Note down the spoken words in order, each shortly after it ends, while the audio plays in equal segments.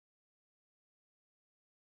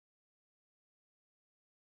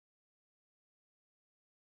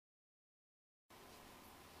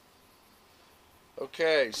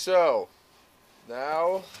Okay, so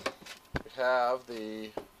now we have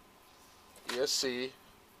the ESC. I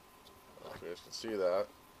don't know if you guys can see that.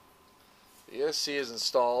 The ESC is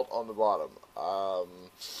installed on the bottom.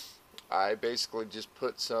 I basically just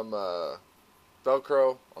put some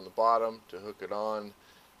Velcro on the bottom to hook it on,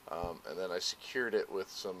 and then I secured it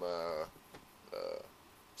with some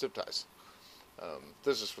zip ties.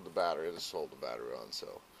 This is for the battery. This holds the battery on,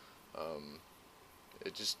 so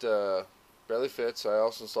it just barely fits. I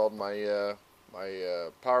also installed my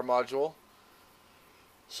power module.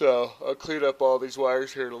 So I'll clean up all these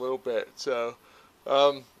wires here in a little bit. So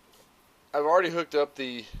I've already hooked up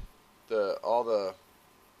all the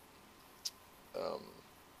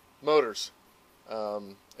motors,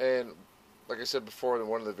 and like I said before in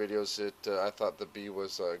one of the videos, I thought the B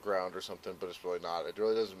was ground or something, but it's really not. It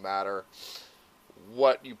really doesn't matter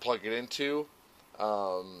what you plug it into.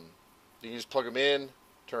 You can just plug them in,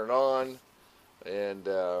 turn it on, and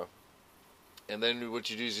then what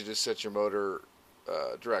you do is you just set your motor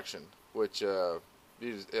direction, which all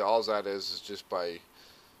that is just by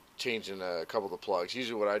changing a couple of the plugs.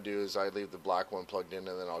 Usually what I do is I leave the black one plugged in,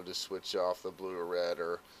 and then I'll just switch off the blue or red,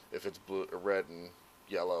 or if it's blue, red and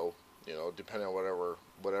yellow, depending on whatever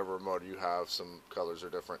motor you have. Some colors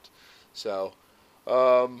are different. So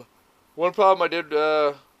one problem I did,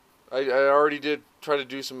 I already did try to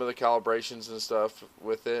do some of the calibrations and stuff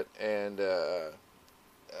with it, and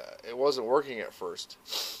it wasn't working at first.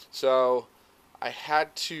 So I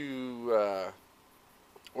had to,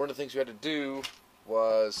 one of the things we had to do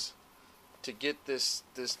was to get this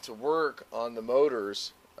to work on the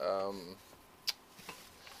motors.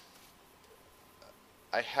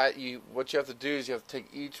 What you have to do is you have to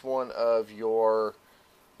take each one of your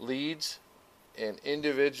leads and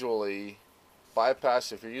individually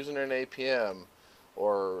bypass. If you're using an APM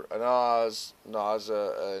or an Oz,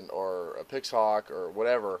 or a Pixhawk or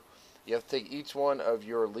whatever, you have to take each one of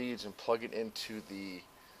your leads and plug it into the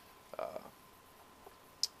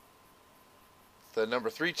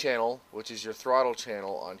number 3 channel, which is your throttle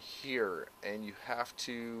channel on here, and you have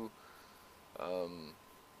to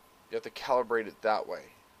calibrate it that way.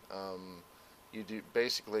 You do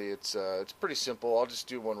basically, it's pretty simple. I'll just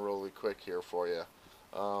do one really quick here for you.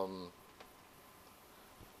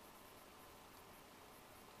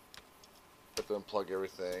 But then plug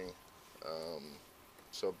everything.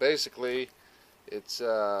 So basically, it's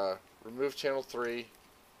remove channel 3,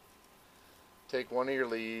 take one of your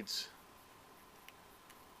leads,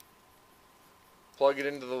 plug it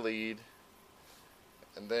into the lead,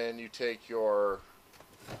 and then you take your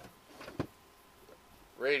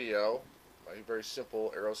radio, my very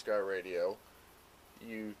simple AeroSky radio,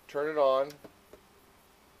 you turn it on,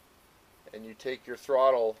 and you take your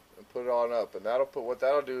throttle and put it on up, and what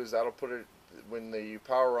that'll do is that'll put it, when you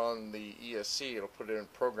power on the ESC, it'll put it in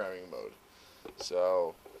programming mode.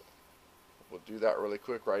 So we'll do that really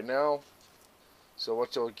quick right now. So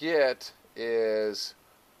what you'll get is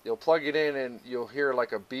you'll plug it in and you'll hear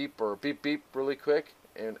like a beep or a beep beep really quick,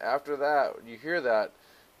 and after that, you hear that,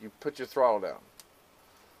 you put your throttle down.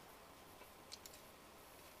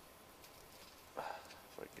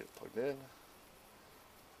 If I can get it plugged in.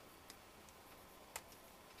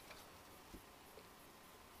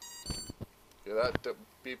 Hear that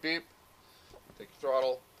beep beep? Take your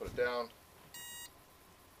throttle, put it down,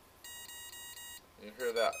 and you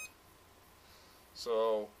hear that.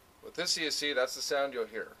 So with this ESC, that's the sound you'll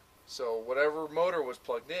hear. So whatever motor was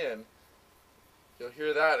plugged in, you'll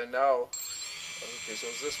hear that, and now, okay, so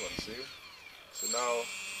it's this one, see? So now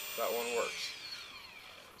that one works.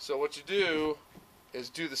 So what you do is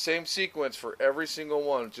do the same sequence for every single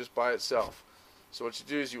one just by itself. So what you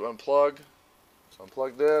do is you unplug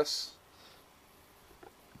this,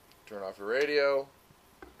 turn off your radio,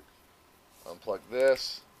 unplug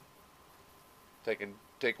this, take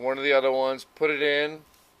one of the other ones, put it in,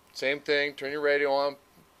 same thing, turn your radio on,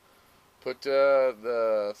 put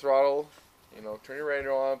the throttle, turn your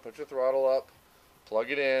radio on, put your throttle up, plug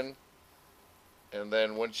it in, and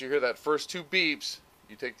then once you hear that first 2 beeps,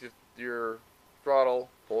 you take your throttle,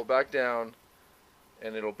 pull it back down,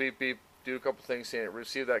 and it'll beep beep, do a couple things saying it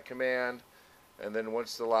received that command, and then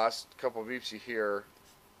once the last couple beeps you hear,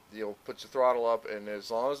 you'll put your throttle up, and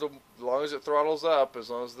as long as it throttles up, as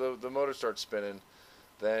long as the motor starts spinning,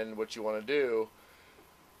 then what you want to do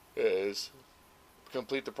is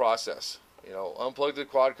complete the process. Unplug the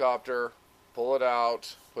quadcopter, pull it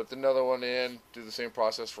out, put another one in, do the same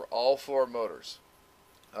process for all 4 motors.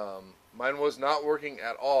 Mine was not working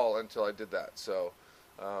at all until I did that, so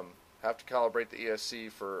have to calibrate the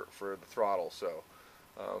ESC for the throttle. So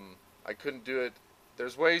I couldn't do it.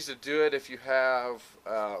 There's ways to do it if you have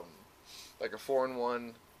like a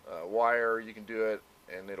 4-in-1 wire, you can do it,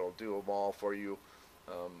 and it'll do them all for you.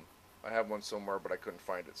 I have one somewhere, but I couldn't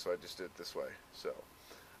find it, so I just did it this way. So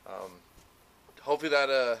hopefully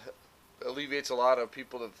that alleviates a lot of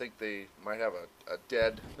people that think they might have a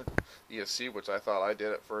dead ESC, which I thought I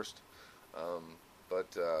did at first.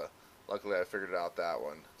 But luckily I figured out that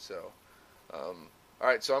one. So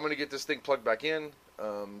alright, so I'm going to get this thing plugged back in,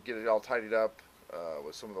 get it all tidied up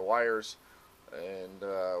with some of the wires, and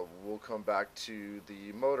we'll come back to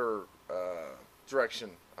the motor direction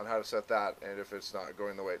on how to set that, and if it's not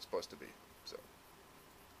going the way it's supposed to be.